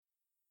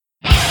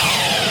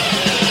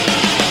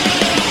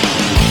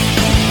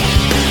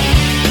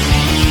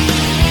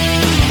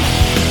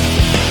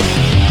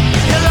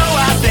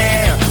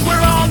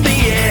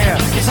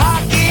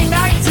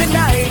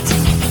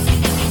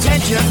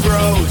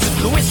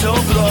whistle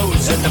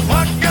blows and the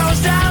puck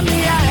goes down the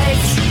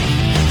ice.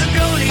 The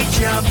goalie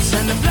jumps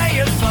and the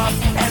players pop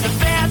and the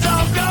fans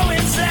all go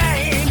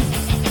insane.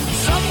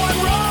 Someone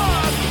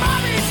roars,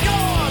 Bobby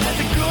scores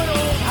at the good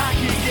old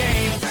hockey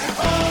game.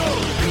 Oh,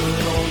 the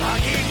good old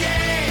hockey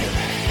game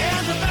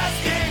is the best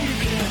game you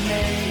can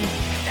name.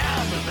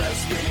 And the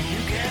best game you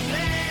can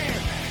name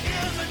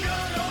is the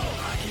good old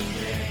hockey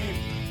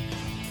game.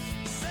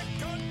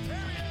 Second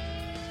period.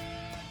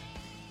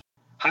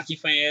 Hockey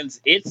fans,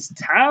 it's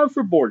time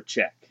for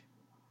BoardCheck.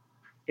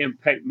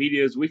 Impact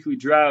Media's weekly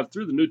drive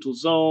through the neutral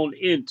zone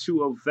into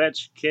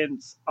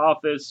Ovechkin's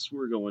office.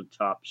 We're going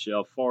top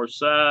shelf far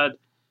side,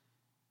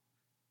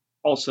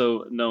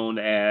 also known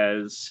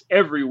as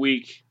every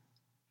week.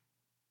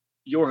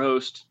 Your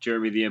host,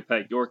 Jeremy the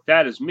Impact York,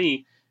 that is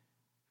me,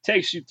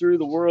 takes you through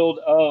the world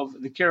of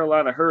the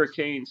Carolina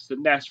Hurricanes, the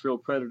Nashville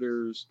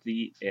Predators,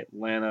 the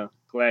Atlanta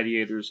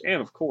Gladiators,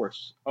 and of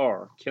course,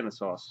 our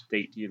Kennesaw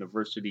State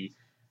University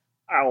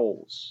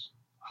Owls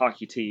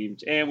hockey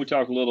teams. And we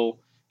talk a little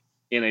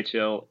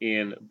NHL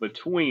in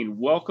between.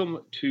 Welcome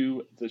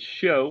to the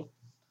show.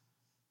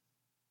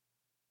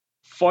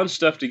 Fun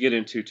stuff to get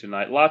into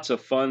tonight. Lots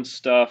of fun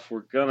stuff.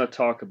 We're going to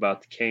talk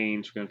about the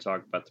Canes. We're going to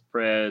talk about the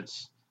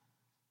Preds.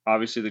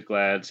 Obviously the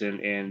Glads.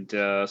 And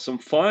some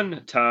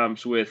fun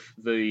times with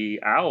the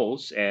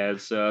Owls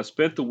as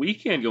spent the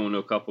weekend going to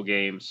a couple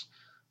games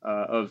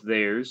of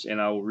theirs.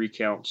 And I will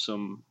recount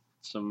some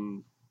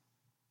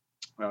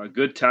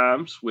good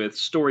times with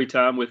story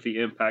time with the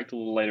Impact a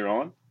little later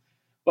on.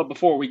 But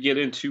before we get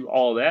into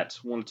all that,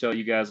 I want to tell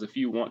you guys, if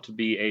you want to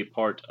be a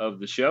part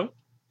of the show,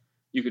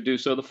 you can do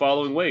so the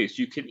following ways.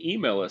 You can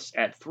email us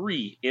at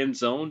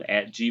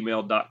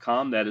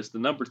 3endzone@gmail.com. That is the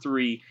number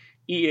 3,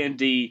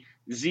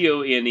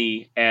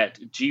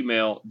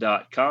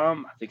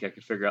 ENDZONE@gmail.com. I think I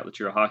can figure out that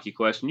you're a hockey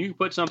question. You can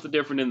put something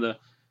different in the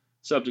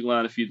subject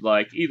line if you'd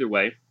like. Either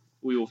way,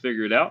 we will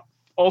figure it out.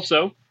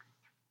 Also,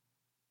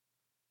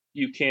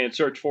 you can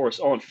search for us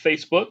on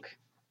Facebook,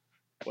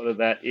 whether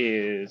that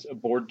is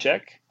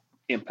BoardCheck,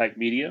 Impact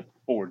Media,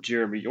 or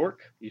Jeremy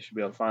York. You should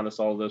be able to find us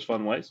all of those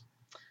fun ways.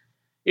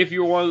 If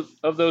you're one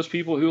of those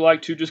people who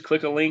like to just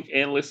click a link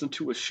and listen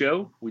to a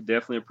show, we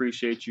definitely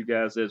appreciate you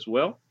guys as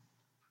well.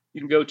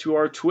 You can go to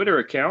our Twitter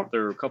account.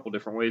 There are a couple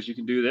different ways you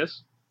can do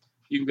this.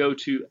 You can go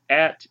to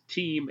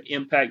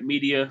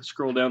 @TeamImpactMedia,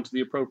 scroll down to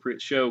the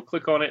appropriate show,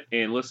 click on it,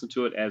 and listen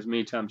to it as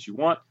many times as you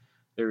want.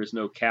 There is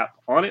no cap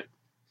on it.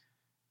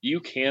 You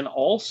can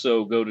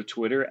also go to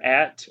Twitter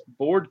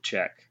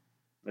 @BoardCheck.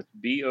 That's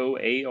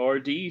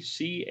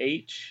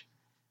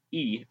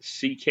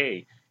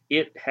BoardCheck.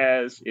 It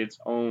has its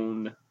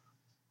own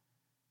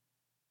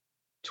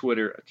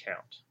Twitter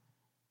account,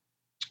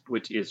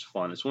 which is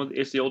fun.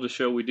 It's the oldest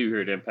show we do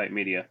here at Impact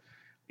Media.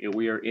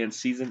 We are in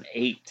season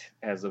 8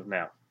 as of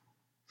now.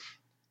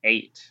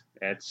 8.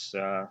 It's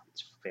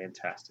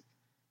fantastic.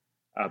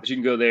 But you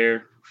can go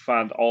there,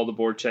 find all the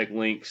BoardCheck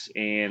links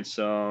and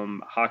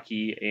some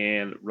hockey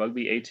and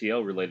rugby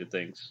ATL related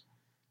things.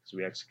 So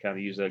we actually kind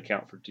of use that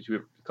account for a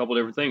couple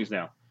different things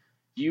now.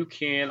 You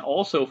can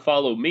also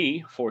follow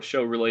me for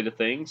show-related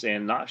things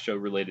and not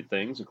show-related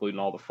things, including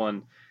all the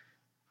fun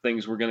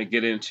things we're going to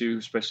get into,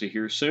 especially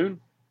here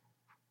soon,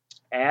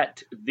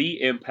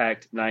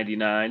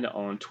 @TheImpact99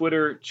 on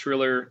Twitter,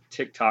 Triller,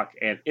 TikTok,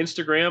 and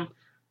Instagram.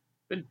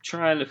 Been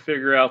trying to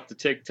figure out the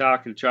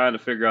TikTok and trying to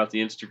figure out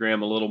the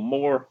Instagram a little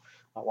more.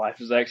 My wife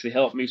has actually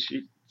helped me.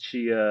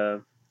 She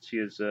has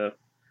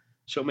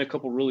showed me a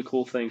couple really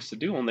cool things to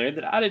do on there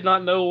that I did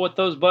not know what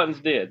those buttons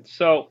did.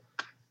 So,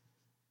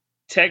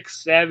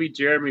 tech-savvy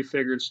Jeremy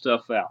figured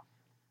stuff out.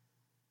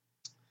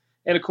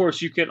 And, of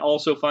course, you can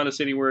also find us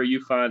anywhere you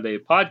find a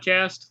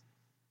podcast,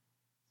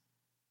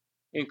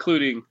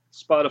 including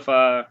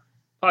Spotify,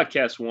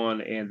 Podcast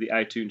One, and the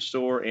iTunes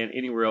Store, and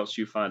anywhere else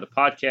you find a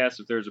podcast.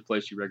 If there's a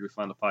place you regularly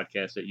find a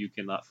podcast that you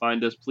cannot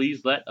find us,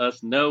 please let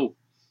us know.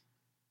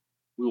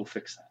 We will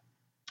fix that.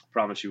 I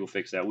promise you we'll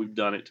fix that. We've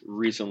done it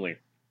recently.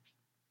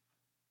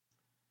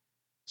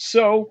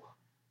 So,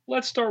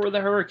 let's start with the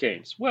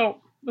Hurricanes.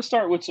 Well, let's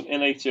start with some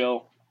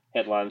NHL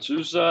headlines.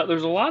 There's a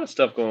lot of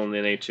stuff going on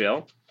in the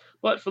NHL,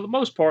 but for the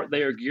most part,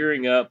 they are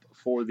gearing up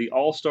for the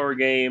All-Star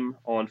Game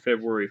on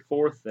February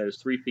 4th. That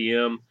is 3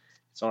 p.m.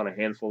 It's on a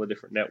handful of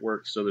different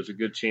networks, so there's a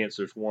good chance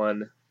there's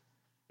one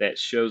that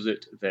shows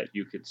it that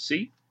you could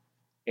see.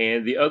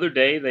 And the other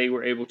day, they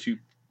were able to,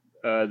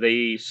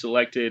 they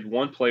selected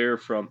one player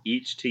from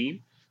each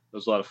team.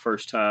 There's a lot of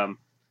first-time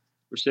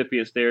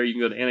recipients there. You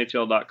can go to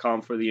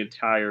NHL.com for the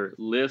entire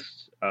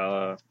list.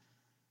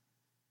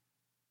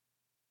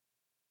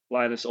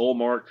 Linus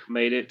Ullmark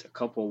made it. A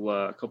couple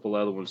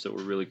other ones that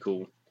were really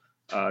cool.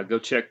 Go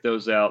check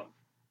those out.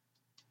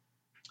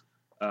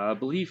 I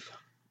believe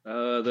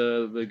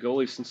the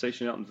goalie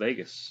sensation out in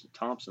Vegas,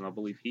 Thompson, I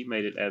believe he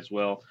made it as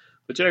well.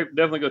 But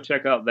definitely go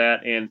check out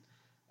that. And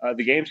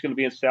the game's going to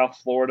be in South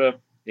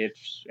Florida.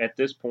 It's at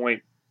this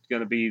point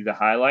going to be the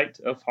highlight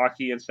of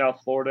hockey in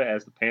South Florida,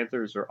 as the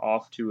Panthers are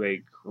off to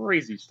a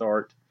crazy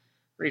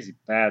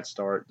bad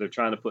start. They're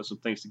trying to put some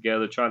things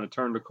together, trying to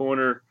turn the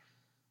corner.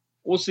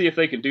 we'll see if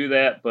they can do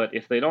that. But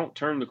if they don't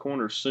turn the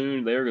corner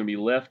soon, they're going to be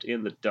left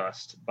in the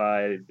dust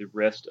by the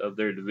rest of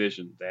their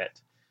division that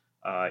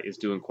is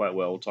doing quite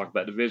well. We'll talk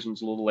about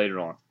divisions a little later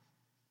on.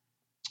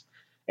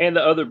 And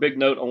the other big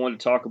note I want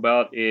to talk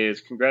about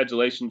is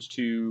congratulations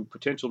to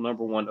potential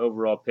number one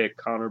overall pick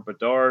Connor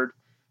Bedard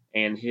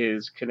and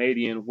his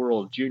Canadian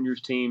World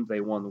Juniors team. They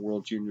won the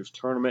World Juniors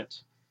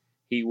tournament.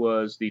 He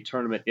was the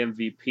tournament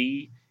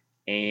MVP.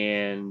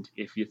 And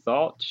if you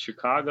thought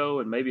Chicago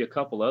and maybe a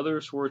couple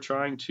others were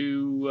trying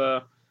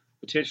to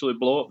potentially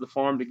blow up the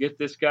farm to get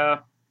this guy,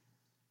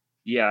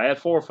 yeah, I had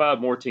 4 or 5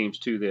 more teams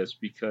to this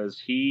because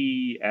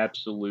he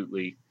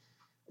absolutely,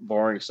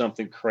 barring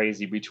something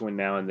crazy between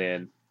now and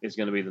then, is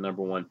going to be the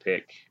number one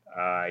pick.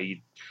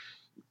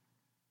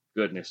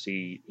 Goodness,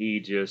 he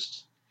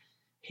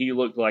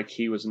looked like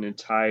he was an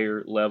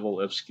entire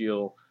level of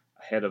skill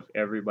ahead of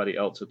everybody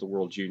else at the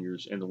World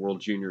Juniors, and the World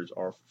Juniors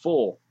are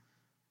full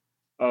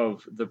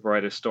of the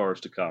brightest stars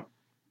to come.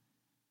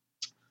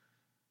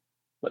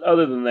 But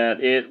other than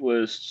that, it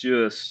was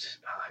just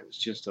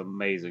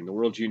amazing. The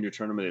World Junior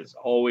Tournament is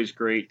always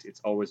great. It's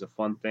always a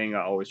fun thing.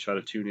 I always try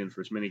to tune in for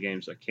as many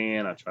games as I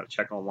can. I try to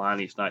check online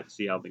each night to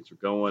see how things are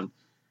going.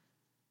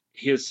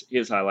 His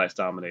highlights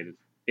dominated.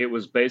 It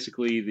was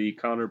basically the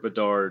Connor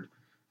Bedard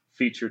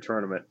feature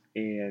tournament,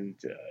 and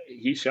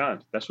he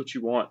shined. That's what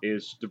you want,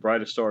 is the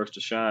brightest stars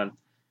to shine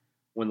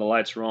when the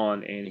lights are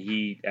on, and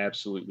he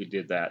absolutely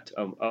did that.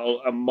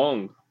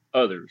 Among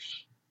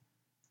others,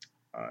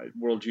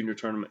 World Junior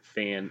Tournament,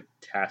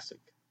 fantastic.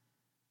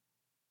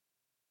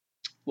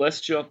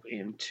 Let's jump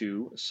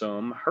into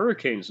some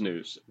Hurricanes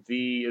news.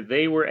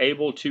 They were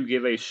able to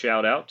give a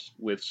shout out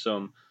with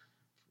some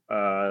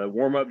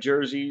warm up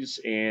jerseys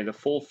and a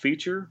full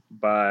feature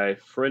by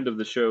friend of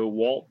the show,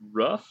 Walt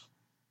Ruff.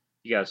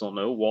 You guys don't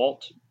know,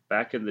 Walt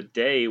back in the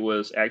day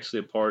was actually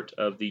a part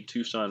of the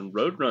Tucson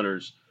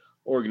Roadrunners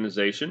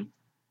organization.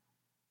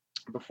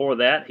 Before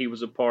that, he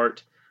was a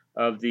part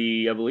of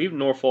the, I believe,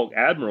 Norfolk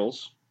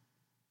Admirals.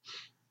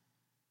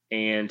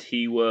 And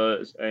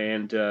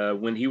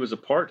when he was a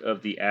part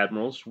of the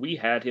Admirals, we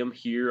had him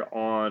here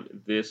on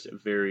this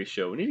very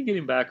show. We need to get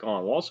him back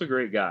on. Walt's a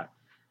great guy.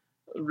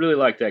 Really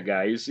like that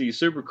guy. He's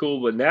super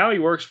cool. But now he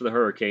works for the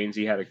Hurricanes.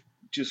 He had a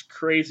just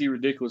crazy,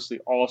 ridiculously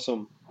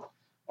awesome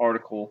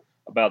article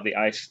about the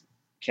ice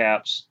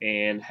caps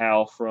and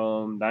how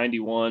from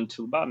 91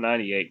 to about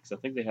 98, because I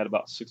think they had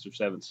about 6 or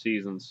 7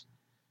 seasons,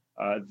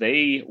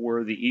 they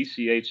were the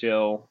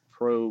ECHL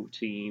pro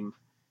team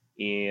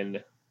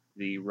in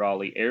the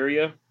Raleigh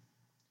area.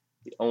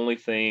 The only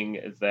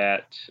thing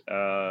that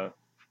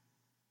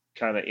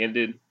kind of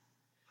ended,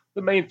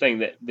 the main thing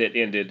that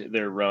ended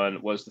their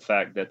run was the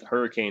fact that the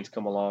Hurricanes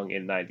come along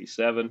in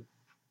 97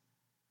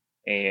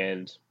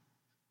 and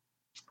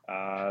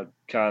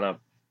kind of,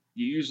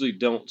 you usually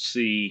don't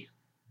see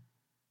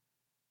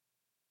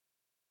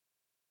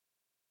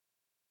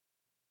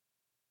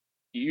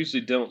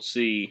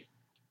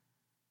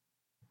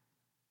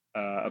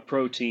a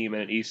pro team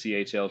and an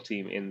ECHL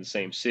team in the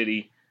same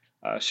city.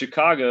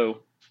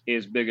 Chicago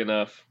is big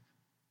enough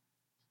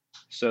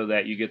so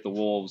that you get the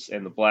Wolves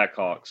and the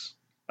Blackhawks,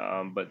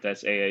 but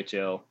that's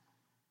AHL.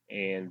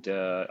 And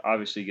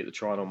obviously you get the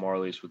Toronto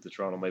Marlies with the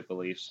Toronto Maple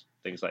Leafs,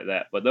 things like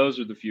that. But those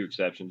are the few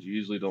exceptions. You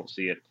usually don't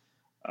see it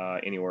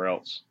anywhere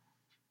else.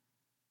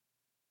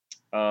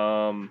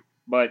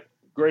 But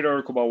great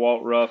article by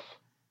Walt Ruff.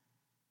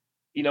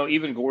 You know,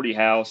 even Gordie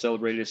Howe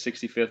celebrated his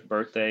 65th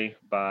birthday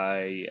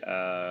by,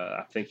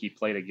 I think he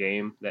played a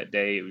game that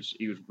day.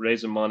 He was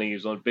raising money. He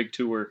was on a big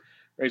tour,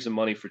 raising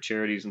money for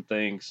charities and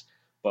things.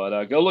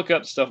 But go look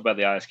up stuff about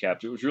the ice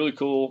caps. It was really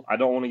cool. I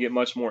don't want to get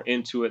much more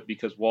into it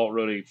because Walt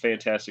wrote a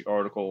fantastic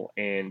article,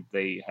 and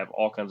they have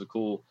all kinds of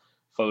cool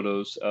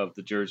photos of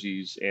the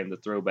jerseys and the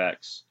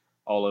throwbacks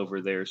all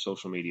over their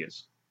social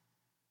medias.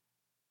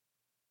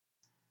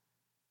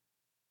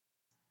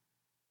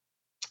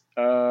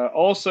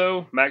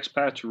 Also, Max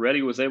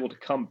Pacioretty was able to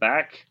come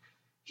back.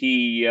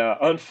 He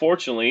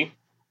unfortunately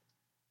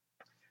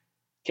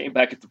came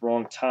back at the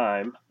wrong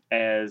time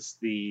as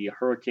the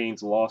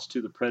Hurricanes lost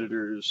to the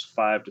Predators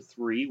 5-3.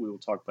 We will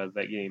talk about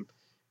that game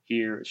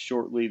here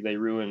shortly. They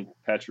ruined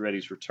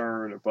Pacioretty's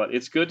return, but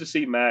it's good to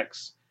see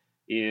Max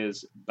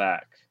is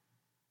back.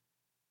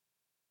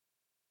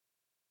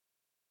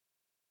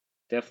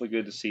 Definitely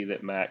good to see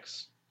that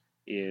Max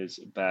is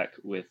back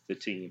with the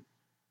team.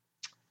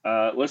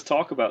 Let's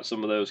talk about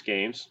some of those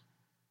games.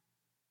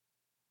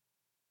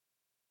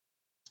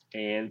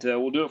 And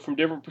we'll do it from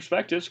different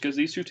perspectives because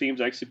these two teams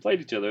actually played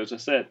each other, as I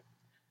said.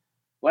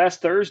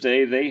 Last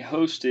Thursday, they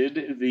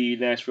hosted the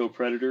Nashville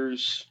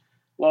Predators.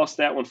 Lost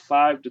that one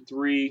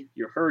 5-3.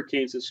 Your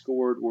Hurricanes that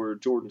scored were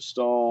Jordan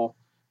Stahl,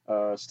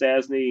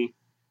 Stasny,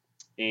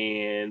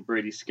 and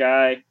Brady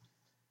Skye.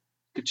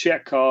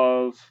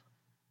 Kochetkov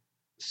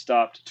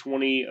stopped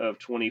 20 of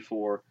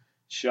 24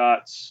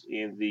 shots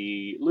in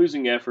the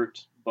losing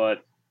effort,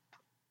 but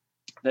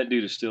that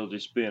dude has still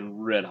just been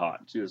red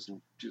hot, just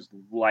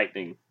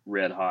lightning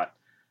red hot.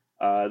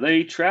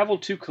 They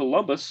traveled to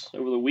Columbus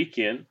over the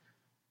weekend.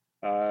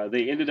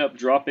 They ended up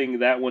dropping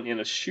that one in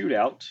a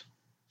shootout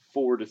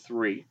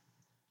 4-3.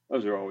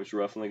 Those are always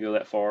rough when they go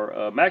that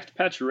far. Max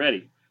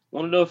Pacioretty.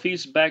 Want to know if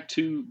he's back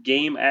to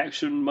game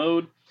action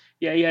mode?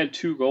 Yeah, he had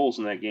 2 goals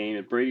in that game,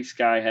 and Brady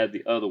Skye had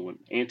the other one.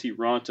 Antti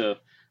Ranta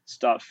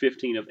stopped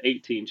 15 of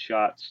 18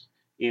 shots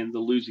in the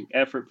losing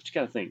effort. But you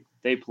got to think,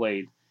 they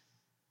played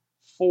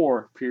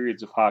 4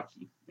 periods of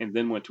hockey and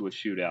then went to a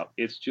shootout.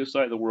 It's just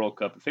like the World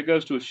Cup. If it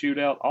goes to a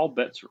shootout, all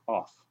bets are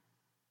off,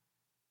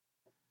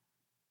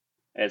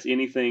 as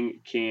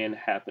anything can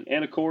happen.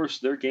 And of course,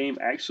 their game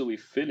actually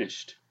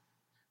finished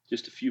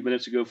just a few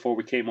minutes ago before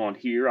we came on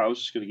here. I was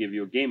just going to give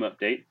you a game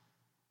update,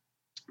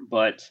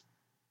 but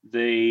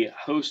they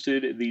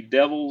hosted the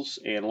Devils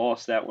and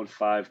lost that one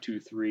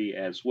 5-3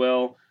 as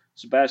well.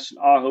 Sebastian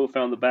Aho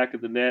found the back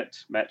of the net.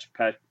 Max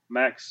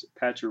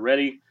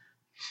Pacioretty.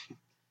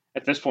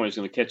 At this point, he's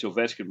going to catch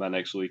Ovechkin by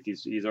next week.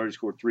 He's already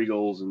scored 3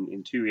 goals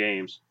in 2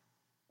 games,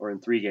 or in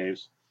 3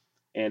 games.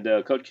 And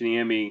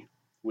Kotkaniemi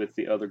with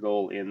the other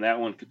goal in that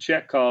one.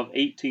 Kochetkov,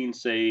 18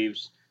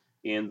 saves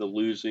in the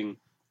losing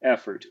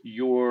effort.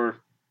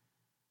 Your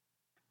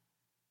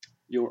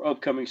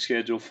upcoming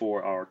schedule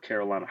for our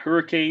Carolina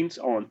Hurricanes.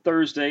 On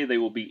Thursday, they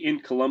will be in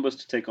Columbus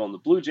to take on the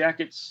Blue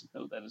Jackets.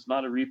 No, that is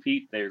not a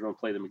repeat. They are going to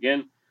play them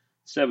again.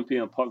 7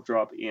 p.m. puck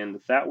drop in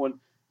that one.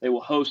 They will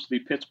host the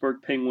Pittsburgh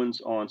Penguins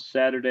on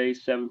Saturday,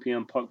 7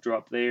 p.m. puck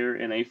drop there,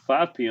 and a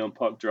 5 p.m.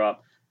 puck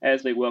drop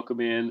as they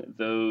welcome in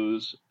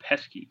those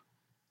pesky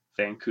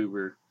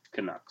Vancouver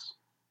Canucks.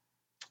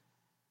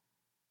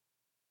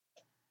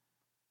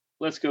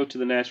 Let's go to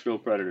the Nashville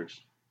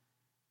Predators.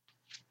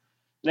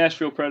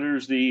 Nashville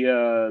Predators,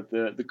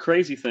 the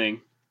crazy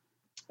thing,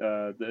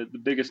 the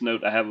biggest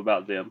note I have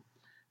about them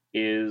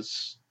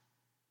is,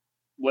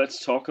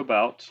 let's talk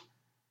about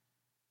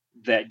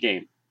that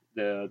game,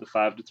 the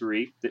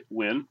 5-3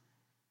 win.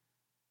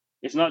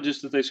 It's not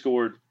just that they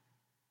scored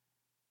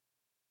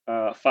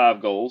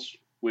 5 goals,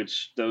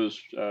 which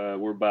those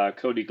were by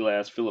Cody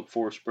Glass, Philip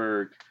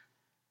Forsberg,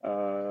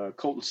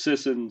 Colton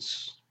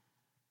Sissons,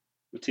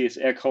 Matthias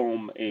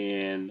Ekholm,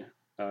 and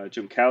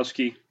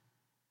Jimkowski.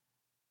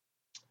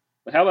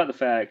 But how about the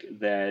fact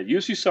that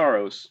UC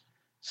Saros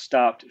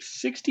stopped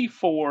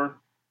 64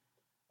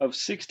 of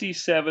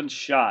 67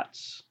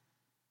 shots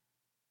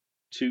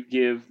to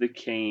give the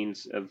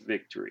Canes a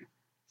victory?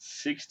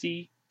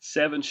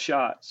 67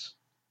 shots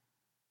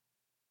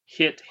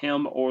hit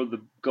him or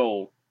the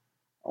goal.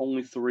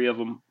 Only 3 of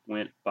them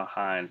went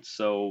behind.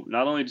 So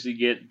not only does he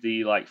get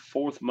the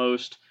 4th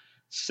most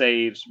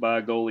saves by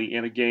a goalie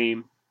in a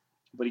game,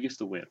 but he gets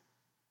the win.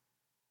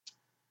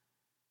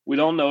 We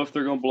don't know if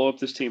they're going to blow up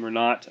this team or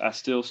not. I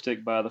still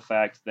stick by the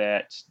fact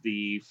that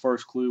the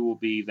first clue will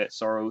be that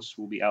Saros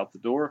will be out the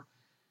door.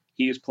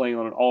 He is playing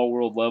on an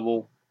all-world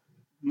level.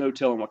 No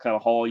telling what kind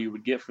of haul you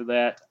would get for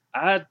that.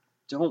 I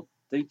don't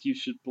think you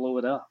should blow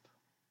it up.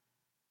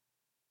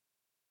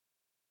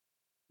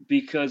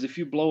 Because if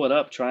you blow it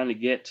up trying to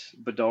get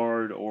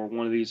Bedard or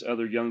one of these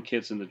other young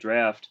kids in the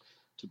draft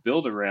to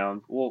build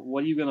around, well,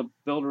 what are you going to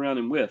build around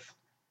him with?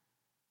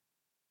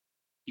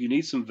 You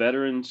need some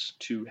veterans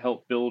to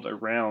help build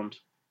around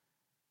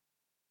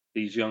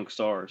these young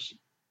stars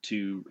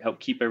to help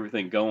keep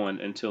everything going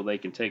until they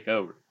can take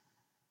over.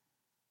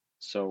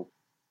 So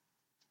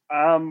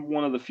I'm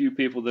one of the few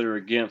people that are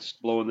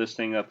against blowing this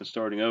thing up and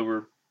starting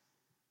over.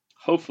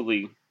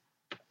 Hopefully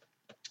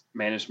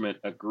management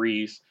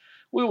agrees.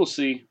 We will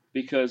see,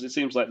 because it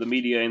seems like the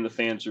media and the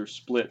fans are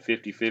split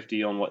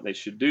 50-50 on what they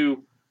should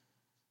do.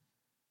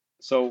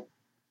 So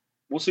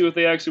we'll see what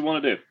they actually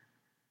want to do.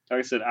 Like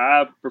I said,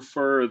 I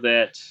prefer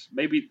that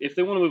maybe if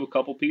they want to move a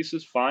couple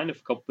pieces, fine. If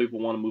a couple people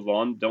want to move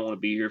on, don't want to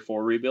be here for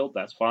a rebuild,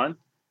 that's fine.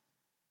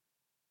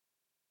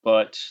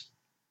 But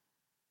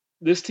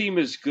this team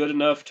is good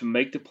enough to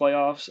make the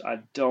playoffs. I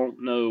don't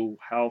know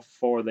how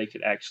far they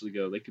could actually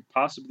go. They could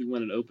possibly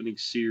win an opening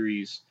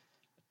series.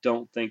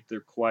 Don't think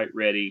they're quite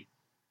ready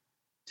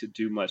to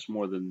do much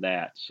more than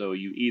that. So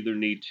you either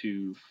need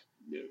to,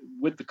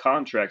 with the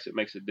contracts, it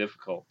makes it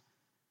difficult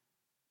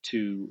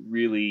to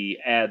really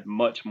add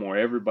much more.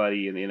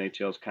 Everybody in the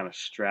NHL is kind of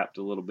strapped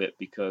a little bit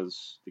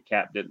because the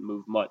cap didn't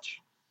move much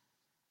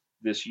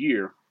this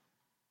year.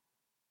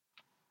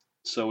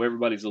 So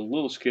everybody's a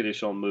little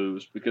skittish on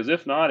moves, because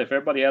if not, if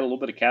everybody had a little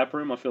bit of cap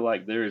room, I feel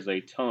like there is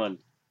a ton,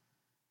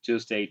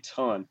 just a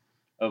ton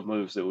of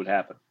moves that would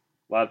happen.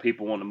 A lot of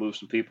people want to move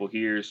some people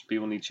here. Some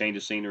people need change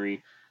of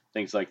scenery,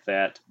 things like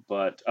that.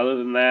 But other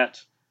than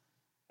that,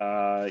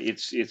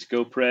 it's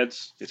go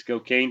Preds, it's go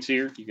Canes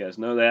here. You guys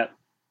know that.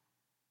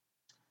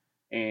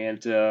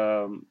 And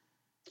I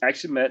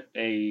actually met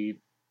a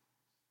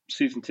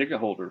season ticket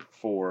holder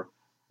for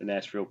the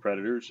Nashville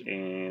Predators,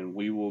 and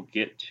we will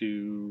get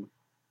to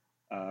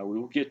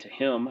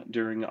him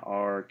during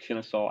our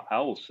Kennesaw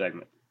Owls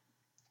segment.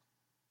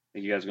 I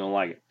think you guys are going to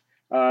like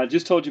it.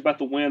 Just told you about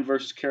the win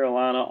versus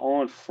Carolina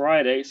on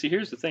Friday. See,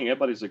 here's the thing.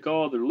 Everybody's like,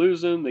 oh, they're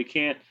losing. They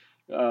can't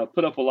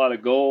put up a lot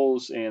of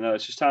goals, and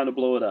it's just time to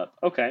blow it up.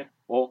 Okay,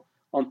 well,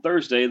 on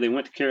Thursday, they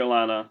went to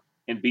Carolina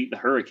and beat the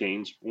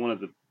Hurricanes, one of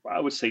the, I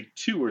would say,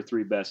 2 or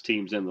 3 best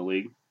teams in the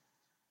league.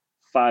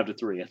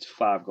 5-3. That's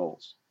 5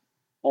 goals.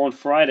 On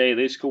Friday,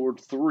 they scored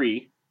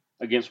 3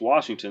 against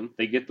Washington.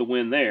 They get the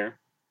win there.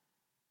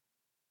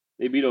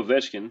 They beat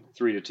Ovechkin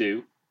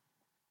 3-2.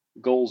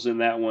 Goals in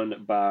that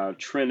one by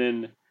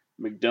Trennan,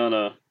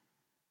 McDonough,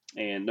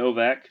 and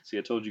Novak. See,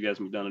 I told you guys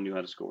McDonough knew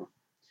how to score.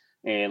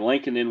 And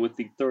Lankinen with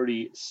the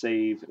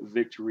 30-save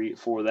victory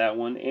for that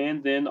one.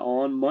 And then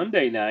on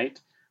Monday night,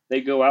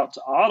 they go out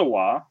to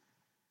Ottawa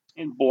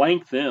and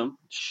blank them,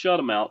 shut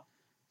them out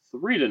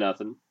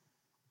 3-0.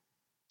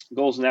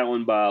 Goals in that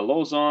one by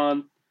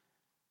Lozon,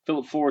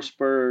 Philip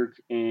Forsberg,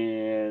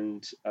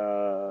 and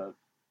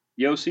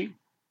Yossi,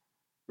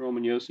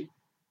 Roman Yossi.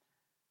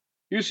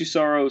 Juuse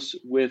Saros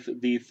with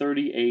the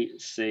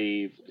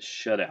 38-save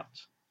shutout.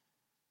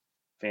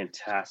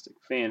 Fantastic,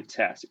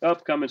 fantastic.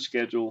 Upcoming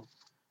schedule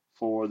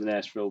for the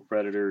Nashville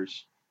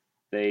Predators.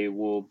 They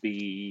will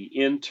be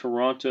in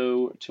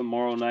Toronto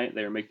tomorrow night.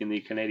 They are making the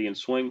Canadian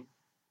swing,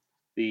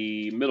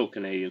 the middle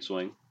Canadian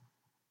swing.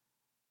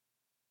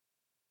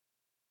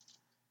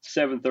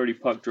 7:30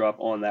 puck drop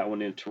on that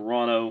one in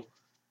Toronto.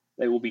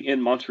 They will be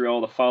in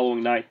Montreal the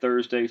following night,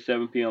 Thursday,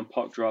 7 p.m.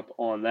 puck drop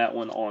on that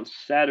one. On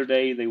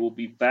Saturday, they will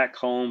be back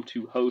home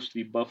to host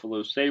the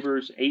Buffalo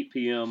Sabres, 8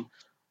 p.m.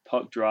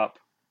 puck drop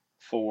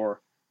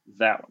for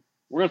that one.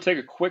 We're going to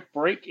take a quick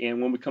break,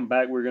 and when we come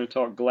back, we're going to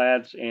talk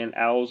Glads and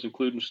Owls,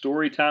 including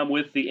story time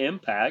with the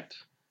Impact,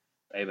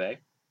 baby.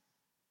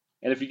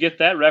 And if you get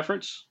that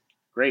reference,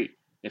 great.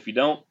 If you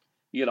don't,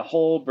 you get a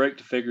whole break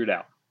to figure it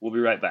out. We'll be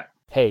right back.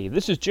 Hey,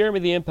 this is Jeremy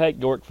the Impact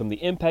York from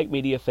the Impact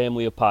Media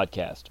family of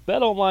podcasts.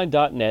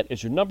 BetOnline.net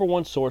is your number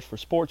one source for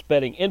sports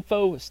betting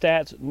info,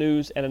 stats,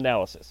 news, and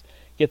analysis.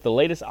 Get the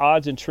latest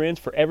odds and trends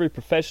for every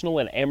professional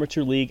and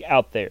amateur league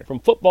out there. From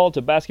football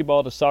to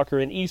basketball to soccer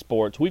and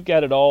esports, we've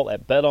got it all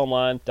at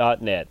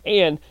betonline.net.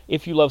 And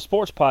if you love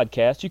sports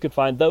podcasts, you can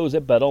find those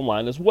at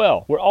BetOnline as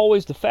well. We're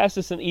always the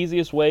fastest and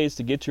easiest ways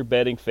to get your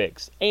betting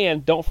fix.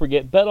 And don't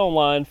forget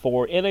BetOnline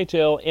for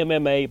NHL,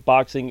 MMA,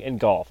 boxing, and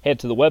golf. Head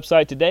to the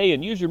website today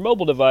and use your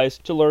mobile device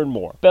to learn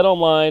more.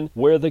 BetOnline,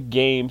 where the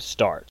game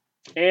starts.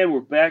 And we're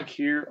back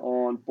here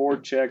on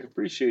BoardCheck.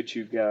 Appreciate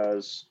you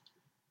guys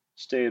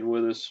staying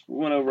with us. We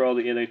went over all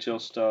the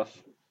NHL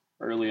stuff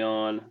early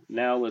on.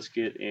 Now let's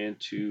get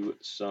into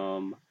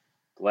some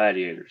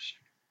Gladiators.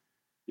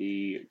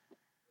 The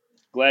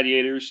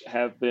Gladiators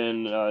have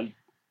been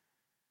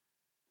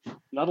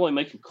not only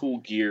making cool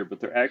gear, but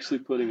they're actually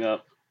putting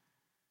up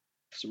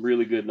some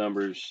really good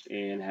numbers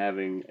and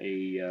having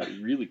a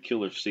really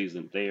killer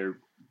season. They are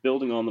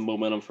building on the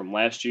momentum from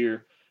last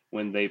year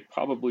when they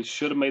probably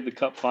should have made the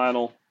Cup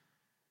final,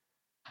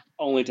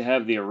 only to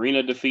have the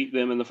Arena defeat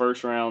them in the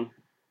first round.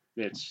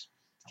 That's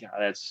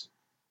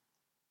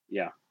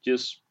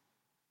just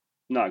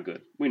not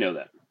good. We know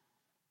that.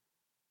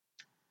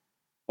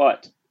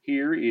 But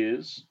here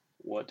is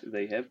what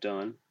they have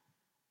done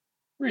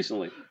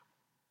recently.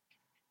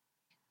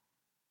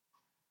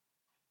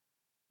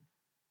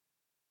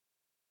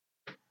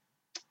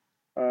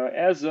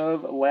 As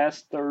of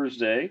last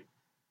Thursday,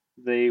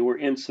 they were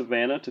in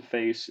Savannah to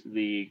face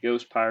the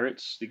Ghost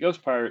Pirates. The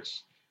Ghost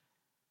Pirates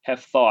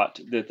have thought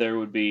that there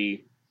would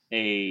be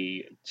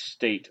a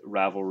state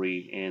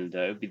rivalry, and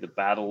it would be the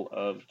Battle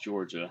of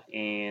Georgia.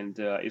 And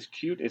as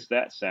cute as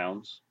that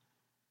sounds,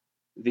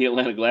 the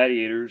Atlanta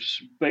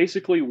Gladiators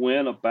basically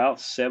win about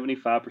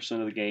 75%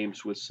 of the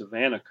games with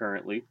Savannah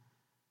currently,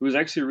 who is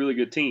actually a really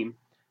good team.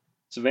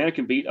 Savannah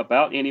can beat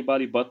about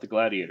anybody but the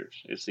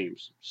Gladiators, it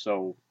seems.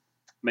 So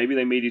maybe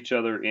they meet each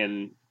other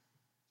in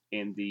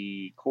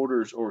the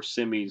quarters or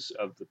semis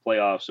of the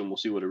playoffs, and we'll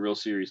see what a real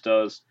series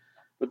does.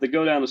 But they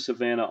go down to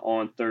Savannah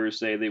on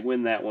Thursday. They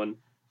win that one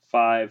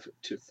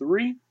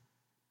 5-3.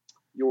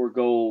 Your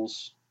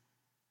goals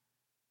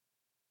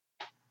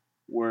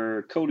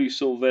were Cody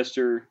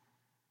Sylvester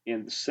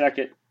in the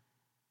second,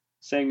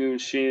 Sangoon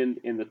Shin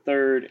in the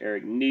third,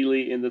 Eric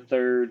Neely in the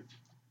third,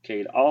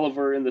 Cade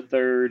Oliver in the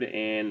third,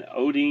 and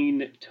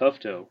Odin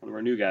Tufto, one of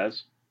our new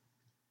guys,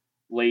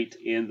 late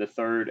in the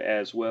third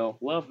as well.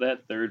 Love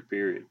that third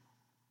period.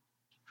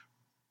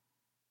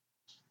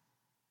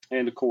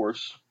 And of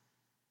course,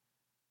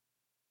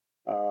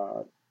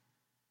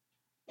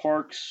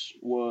 Parks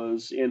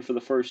was in for the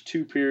first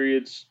 2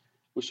 periods.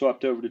 We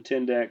swapped over to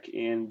Tendek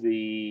in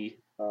the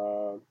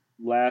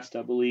last,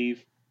 I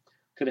believe.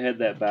 Could have had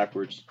that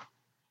backwards.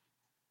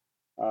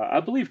 I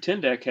believe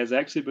Tendek has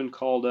actually been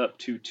called up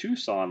to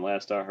Tucson,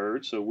 last I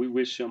heard, so we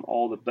wish him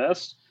all the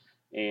best.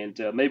 And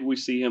maybe we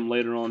see him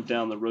later on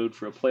down the road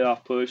for a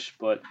playoff push.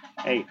 But,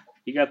 hey,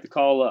 he got the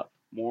call up.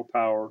 More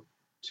power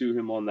to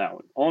him on that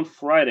one. On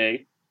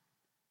Friday,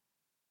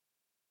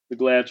 the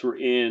Glads were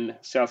in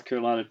South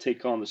Carolina to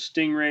take on the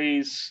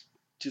Stingrays.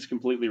 Just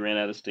completely ran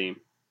out of steam.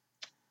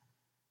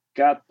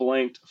 Got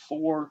blanked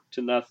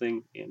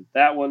 4-0 in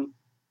that one.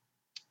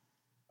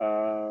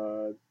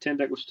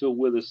 Tendek was still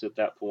with us at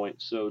that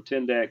point. So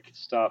Tendek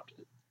stopped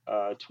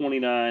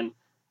 29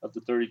 of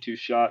the 32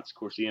 shots. Of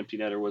course, the empty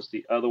netter was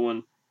the other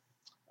one.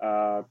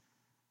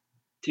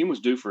 Team was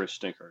due for a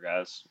stinker,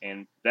 guys.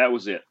 And that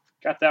was it.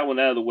 Got that one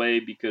out of the way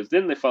because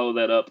then they followed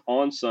that up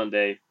on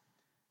Sunday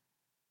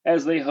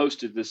as they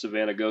hosted the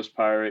Savannah Ghost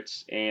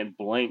Pirates and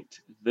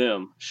blanked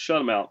them, shut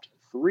them out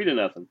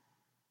 3-0.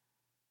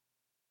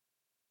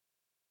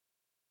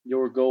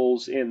 Your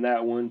goals in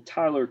that one: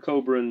 Tyler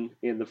Coburn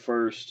in the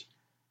first,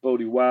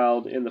 Bodie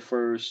Wild in the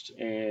first,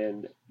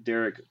 and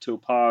Derek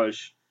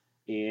Topage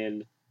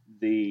in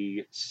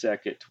the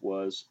second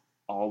was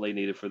all they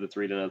needed for the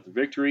 3-0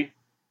 victory.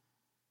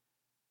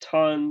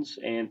 Tons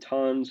and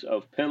tons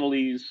of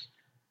penalties.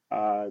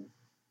 And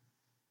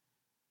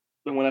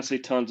when I say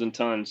tons and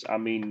tons, I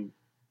mean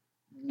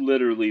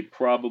literally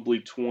probably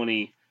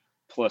 20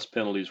 plus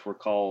penalties were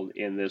called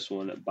in this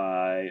one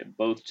by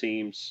both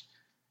teams.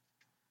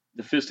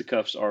 The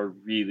fisticuffs are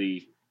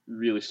really,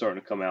 really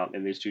starting to come out,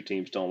 and these two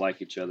teams don't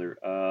like each other.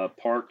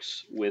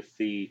 Parks with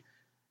the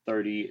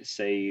 30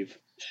 save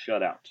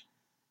shutout.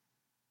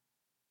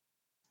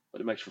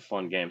 But it makes for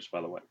fun games,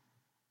 by the way.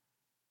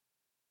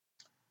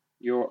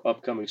 Your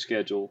upcoming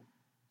schedule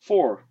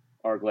for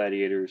our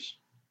Gladiators.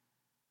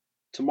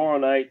 Tomorrow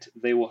night,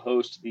 they will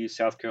host the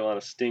South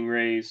Carolina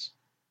Stingrays.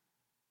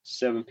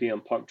 7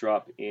 p.m. puck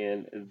drop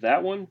in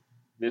that one.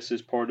 This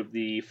is part of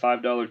the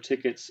 $5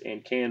 tickets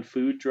and canned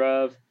food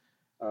drive.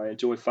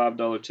 Enjoy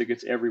 $5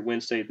 tickets every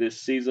Wednesday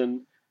this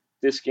season.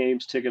 This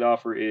game's ticket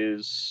offer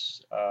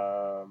is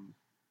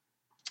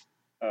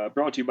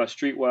brought to you by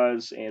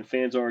Streetwise, and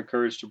fans are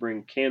encouraged to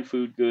bring canned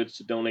food goods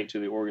to donate to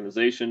the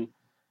organization.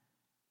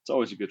 It's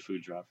always a good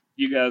food drive.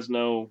 You guys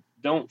know,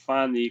 don't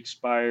find the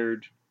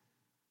expired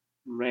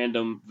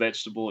random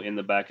vegetable in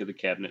the back of the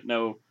cabinet.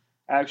 No,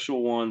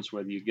 actual ones,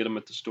 whether you get them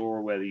at the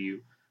store, whether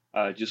you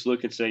just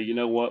look and say, you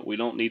know what, we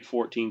don't need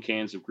 14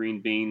 cans of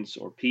green beans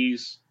or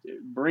peas.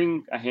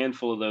 Bring a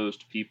handful of those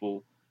to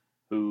people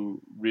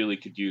who really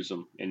could use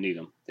them and need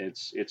them.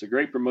 It's a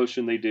great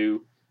promotion they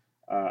do.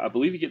 I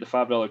believe you get the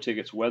 $5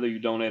 tickets whether you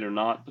donate or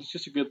not, but it's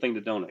just a good thing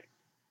to donate.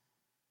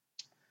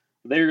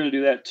 They're going to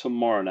do that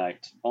tomorrow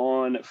night.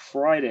 On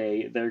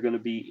Friday, they're going to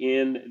be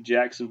in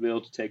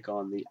Jacksonville to take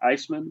on the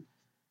Icemen.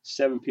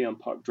 7 p.m.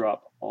 puck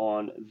drop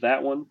on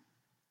that one.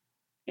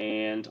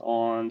 And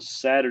on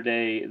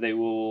Saturday, they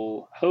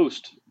will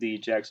host the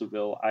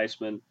Jacksonville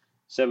Icemen.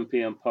 7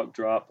 p.m. puck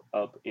drop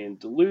up in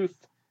Duluth.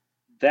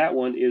 That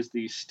one is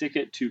the Stick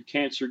It to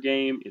Cancer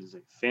game. It is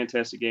a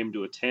fantastic game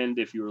to attend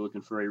if you are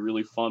looking for a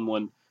really fun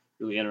one,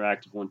 really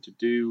interactive one to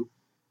do.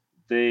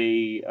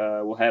 They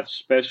will have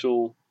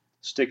special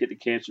Stick It to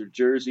Cancer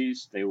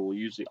jerseys. They will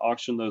usually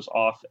auction those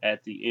off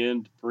at the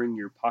end. Bring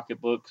your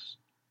pocketbooks,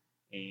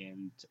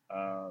 and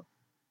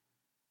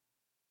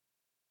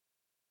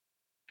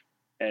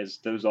as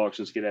those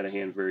auctions get out of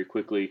hand very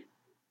quickly.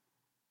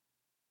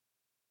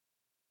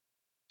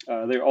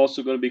 They're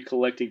also going to be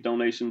collecting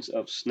donations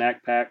of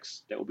snack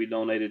packs that will be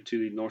donated to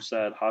the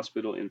Northside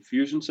Hospital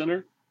Infusion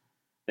Center.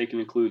 They can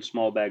include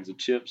small bags of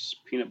chips,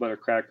 peanut butter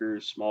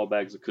crackers, small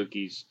bags of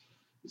cookies,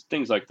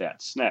 things like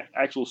that.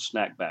 Actual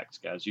snack bags,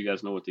 guys. You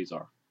guys know what these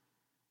are.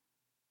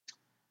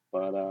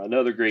 But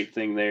another great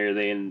thing there,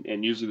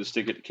 and usually the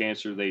Stick It to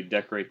Cancer, they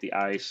decorate the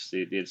ice.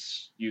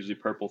 It's usually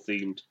purple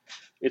themed.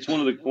 It's one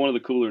of the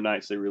cooler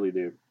nights. They really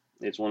do.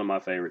 It's one of my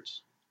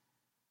favorites.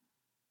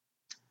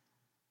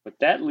 But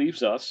that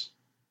leaves us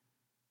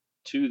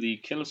to the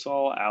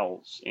Kennesaw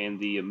Owls and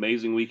the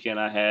amazing weekend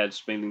I had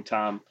spending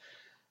time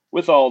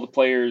with all the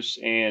players,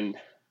 and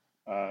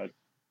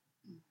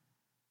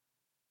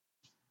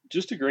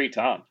just a great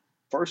time.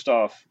 First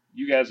off,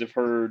 you guys have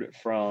heard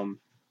from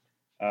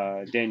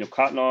Daniel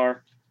Cotnar,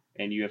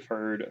 and you have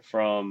heard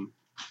from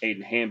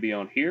Aiden Hamby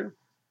on here.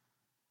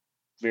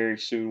 Very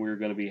soon we're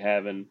going to be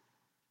having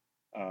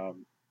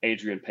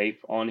Adrian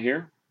Pape on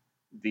here.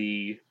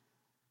 The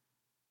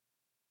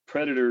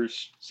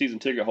Predators season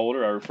ticket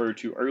holder I referred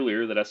to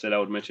earlier that I said I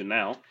would mention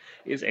now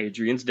is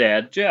Adrian's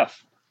dad,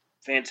 Jeff.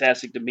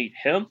 Fantastic to meet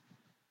him.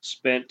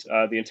 Spent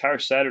the entire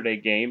Saturday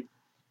game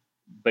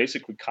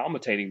basically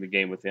commentating the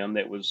game with him.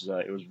 It was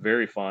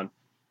very fun,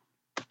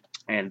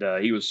 and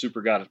he was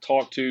super guy to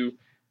talk to.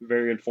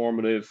 Very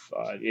informative.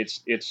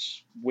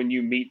 It's when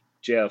you meet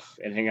Jeff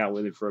and hang out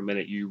with him for a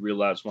minute, you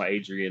realize why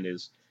Adrian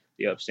is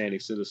the upstanding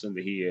citizen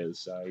that he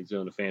is. He's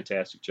doing a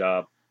fantastic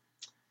job.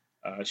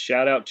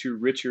 Shout out to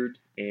Richard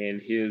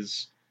and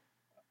his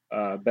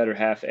better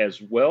half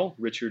as well.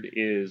 Richard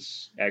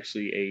is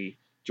actually a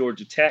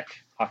Georgia Tech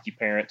hockey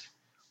parent,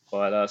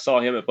 but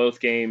saw him at both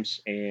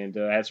games and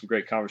had some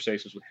great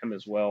conversations with him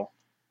as well.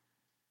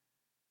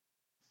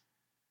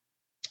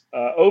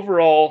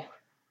 Overall,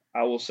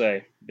 I will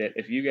say that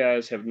if you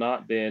guys have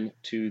not been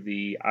to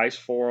the Ice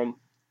Forum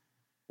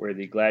where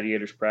the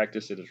Gladiators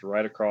practice, it is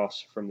right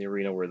across from the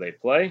arena where they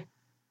play.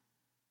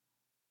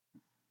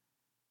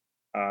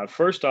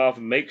 First off,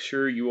 make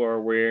sure you are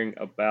wearing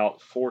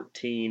about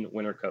 14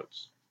 winter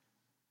coats.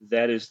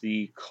 That is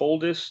the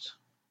coldest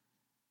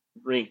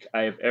rink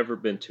I have ever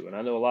been to. And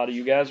I know a lot of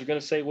you guys are going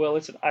to say, well,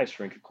 it's an ice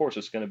rink. Of course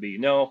it's going to be.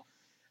 No,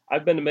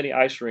 I've been to many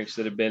ice rinks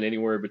that have been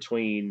anywhere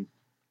between,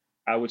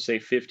 I would say,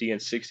 50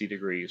 and 60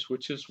 degrees,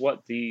 which is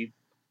what the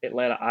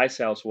Atlanta Ice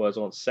House was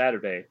on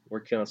Saturday,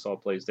 where Kennesaw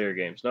plays their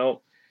games.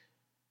 No,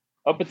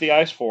 up at the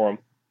Ice Forum,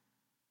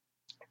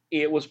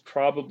 it was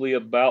probably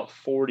about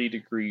 40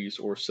 degrees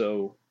or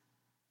so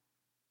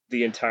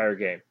the entire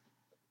game.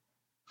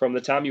 From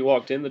the time you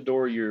walked in the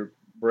door, your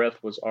breath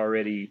was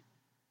already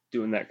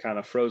doing that kind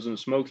of frozen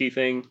smoky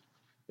thing.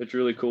 That's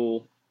really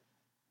cool.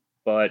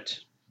 But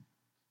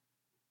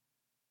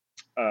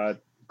uh,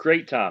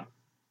 great time.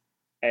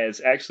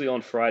 As actually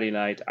on Friday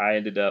night, I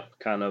ended up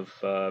kind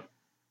of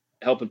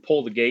helping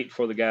pull the gate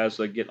for the guys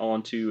to get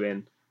onto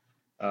and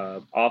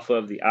off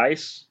of the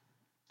ice.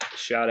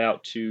 Shout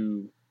out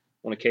to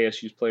one of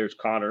KSU's players,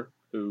 Connor,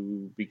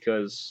 who,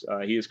 because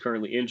he is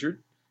currently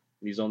injured,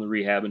 he's on the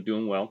rehab and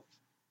doing well.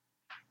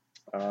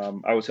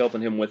 I was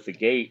helping him with the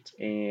gate,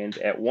 and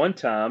at one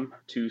time,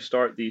 to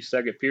start the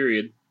second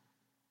period,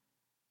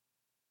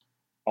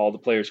 all the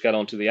players got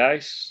onto the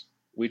ice.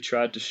 We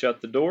tried to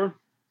shut the door.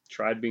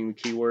 Tried being the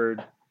key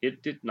word.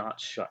 It did not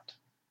shut.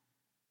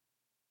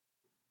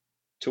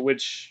 To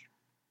which,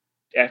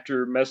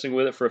 after messing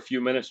with it for a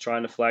few minutes,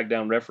 trying to flag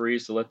down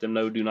referees to let them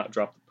know do not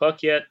drop the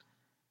puck yet,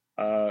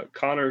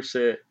 Connor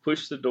said,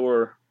 push the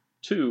door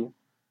to,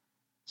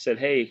 said,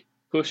 hey,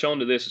 push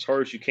onto this as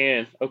hard as you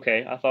can.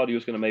 Okay, I thought he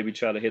was going to maybe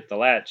try to hit the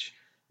latch.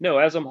 No,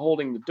 as I'm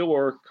holding the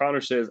door,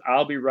 Connor says,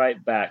 I'll be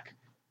right back.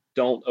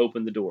 Don't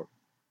open the door.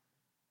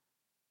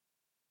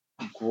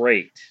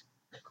 Great.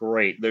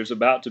 There's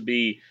about to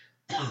be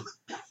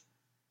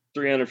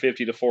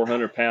 350 to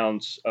 400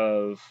 pounds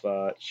of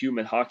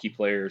human hockey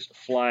players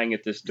flying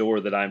at this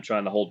door that I'm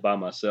trying to hold by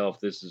myself.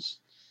 This is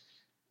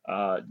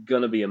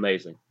going to be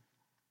amazing.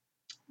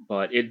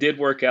 But it did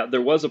work out.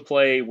 There was a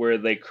play where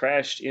they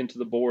crashed into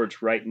the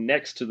boards right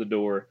next to the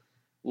door.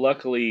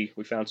 Luckily,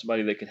 we found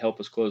somebody that could help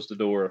us close the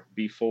door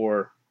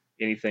before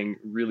anything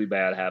really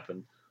bad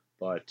happened.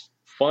 But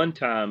fun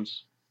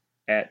times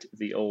at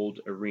the old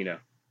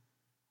arena.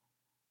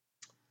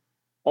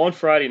 On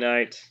Friday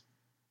night,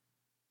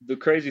 the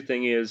crazy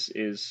thing is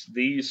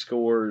these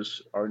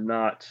scores are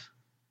not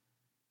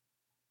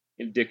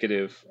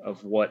indicative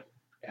of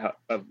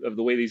of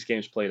the way these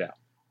games played out.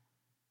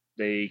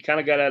 They kind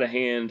of got out of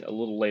hand a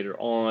little later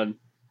on.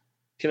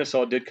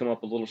 Kennesaw did come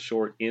up a little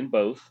short in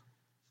both.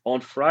 On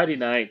Friday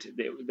night,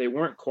 they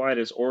weren't quite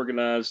as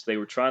organized. They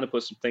were trying to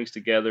put some things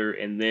together,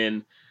 and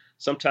then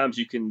sometimes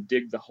you can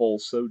dig the hole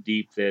so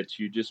deep that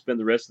you just spend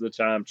the rest of the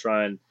time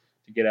trying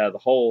to get out of the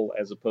hole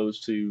as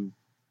opposed to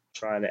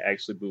trying to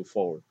actually move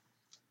forward.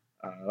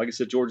 Like I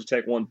said, Georgia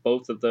Tech won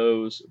both of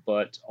those,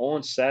 but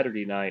on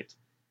Saturday night,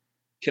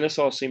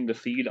 Kennesaw seemed to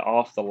feed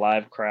off the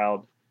live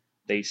crowd.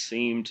 They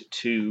seemed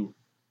to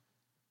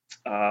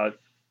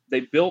they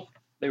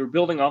were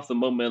building off the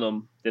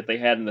momentum that they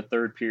had in the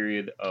third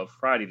period of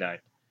Friday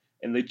night,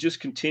 and they just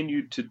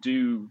continued to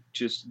do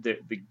just the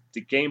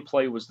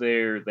gameplay was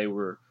there. They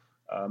were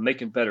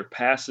making better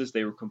passes.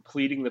 They were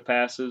completing the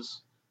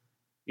passes.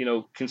 You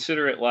know,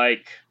 consider it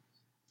like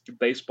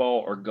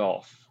baseball or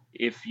golf.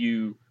 If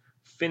you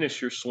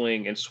finish your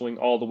swing and swing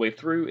all the way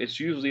through, it's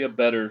usually a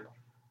better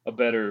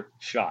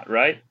shot,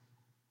 right?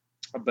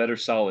 A better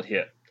solid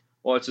hit.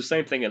 Well, it's the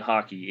same thing in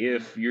hockey.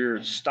 If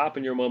you're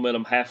stopping your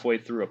momentum halfway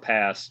through a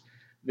pass,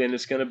 then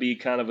it's going to be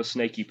kind of a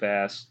snaky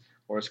pass,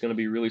 or it's going to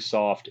be really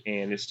soft,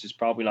 and it's just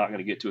probably not going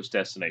to get to its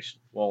destination.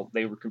 Well,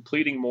 they were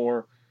completing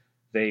more.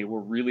 They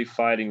were really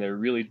fighting. They were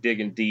really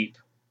digging deep.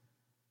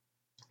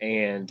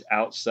 And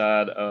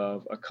outside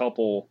of a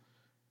couple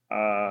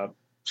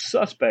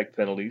suspect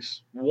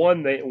penalties,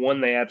 one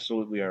they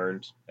absolutely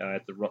earned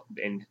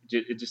and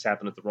it just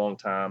happened at the wrong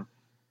time.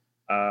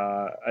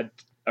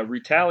 A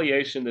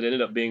retaliation that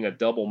ended up being a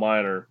double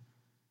minor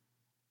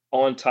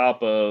on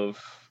top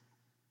of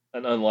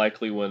an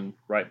unlikely one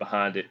right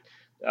behind it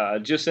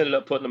just ended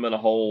up putting them in a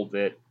hole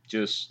that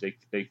just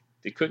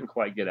they couldn't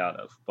quite get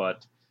out of.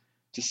 But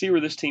to see where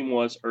this team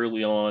was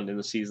early on in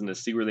the season, to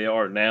see where they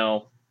are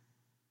now,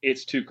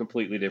 it's two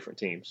completely different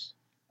teams.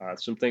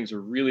 Some things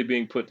are really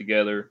being put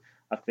together.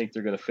 I think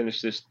they're going to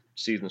finish this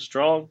season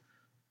strong.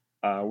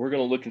 We're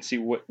going to look and see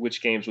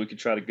which games we could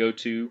try to go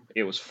to.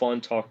 It was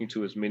fun talking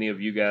to as many of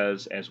you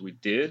guys as we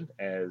did,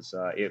 as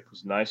it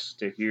was nice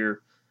to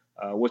hear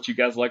what you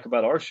guys like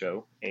about our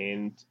show.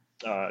 And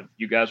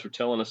you guys were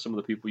telling us some of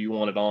the people you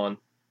wanted on.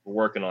 We're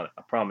working on it,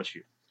 I promise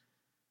you.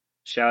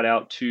 Shout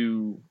out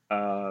to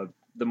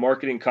the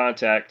marketing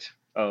contact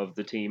of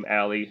the team,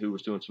 Allie, who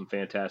was doing some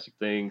fantastic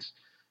things.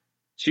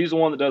 She's the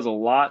one that does a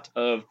lot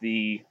of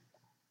the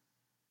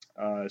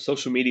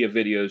social media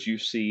videos you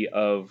see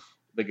of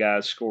the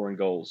guys scoring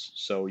goals.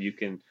 So you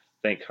can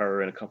thank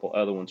her and a couple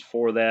other ones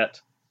for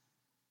that.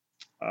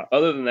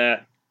 Other than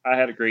that, I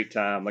had a great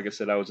time. Like I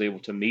said, I was able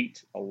to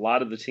meet a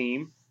lot of the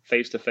team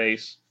face to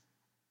face.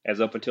 As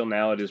up until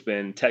now, it has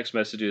been text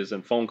messages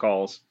and phone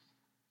calls.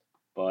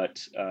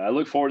 But I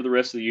look forward to the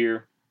rest of the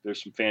year.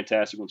 There's some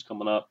fantastic ones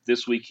coming up.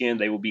 This weekend,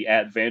 they will be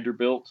at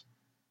Vanderbilt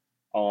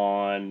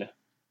on,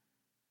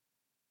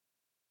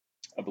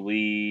 I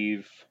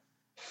believe,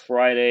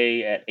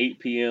 Friday at 8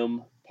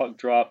 p.m. puck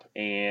drop,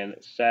 and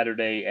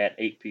Saturday at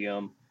 8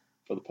 p.m.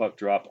 for the puck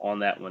drop on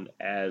that one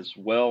as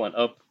well. And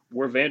up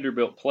where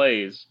Vanderbilt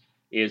plays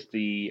is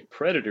the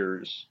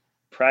Predators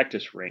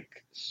practice rink.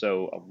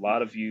 So a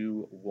lot of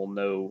you will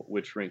know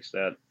which rinks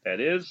that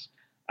is.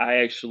 I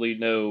actually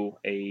know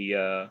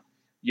a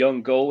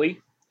young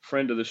goalie,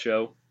 friend of the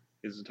show.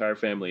 His entire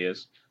family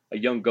is a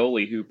young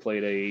goalie who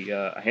played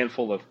a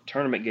handful of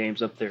tournament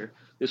games up there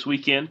this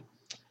weekend,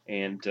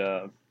 and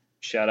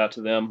shout out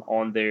to them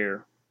on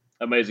their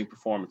amazing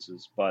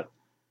performances. But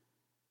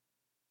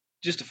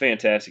just a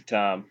fantastic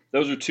time.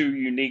 Those are two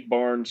unique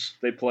barns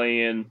they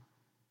play in.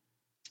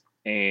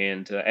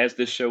 And as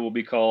this show will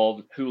be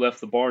called, Who Left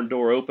the Barn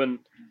Door Open?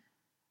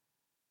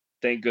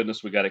 Thank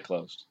goodness we got it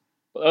closed.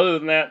 But other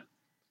than that,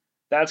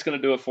 that's going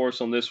to do it for us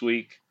on this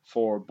week.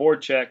 For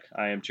BoardCheck,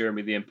 I am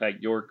Jeremy the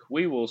Impact York.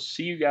 We will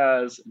see you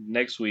guys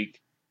next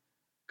week.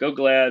 Go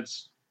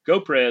Glads,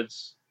 go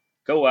Preds,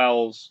 go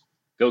Owls,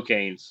 go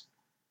Canes,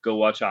 go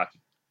watch hockey.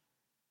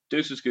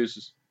 Deuces,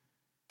 gooses.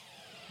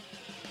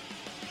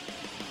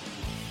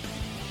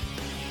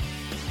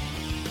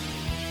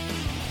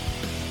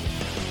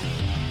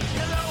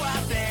 Hello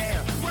out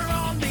there, we're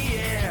on the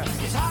air.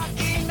 It's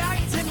hockey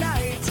night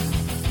tonight.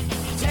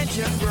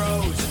 Tension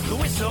grows, the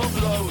whistle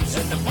blows,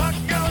 and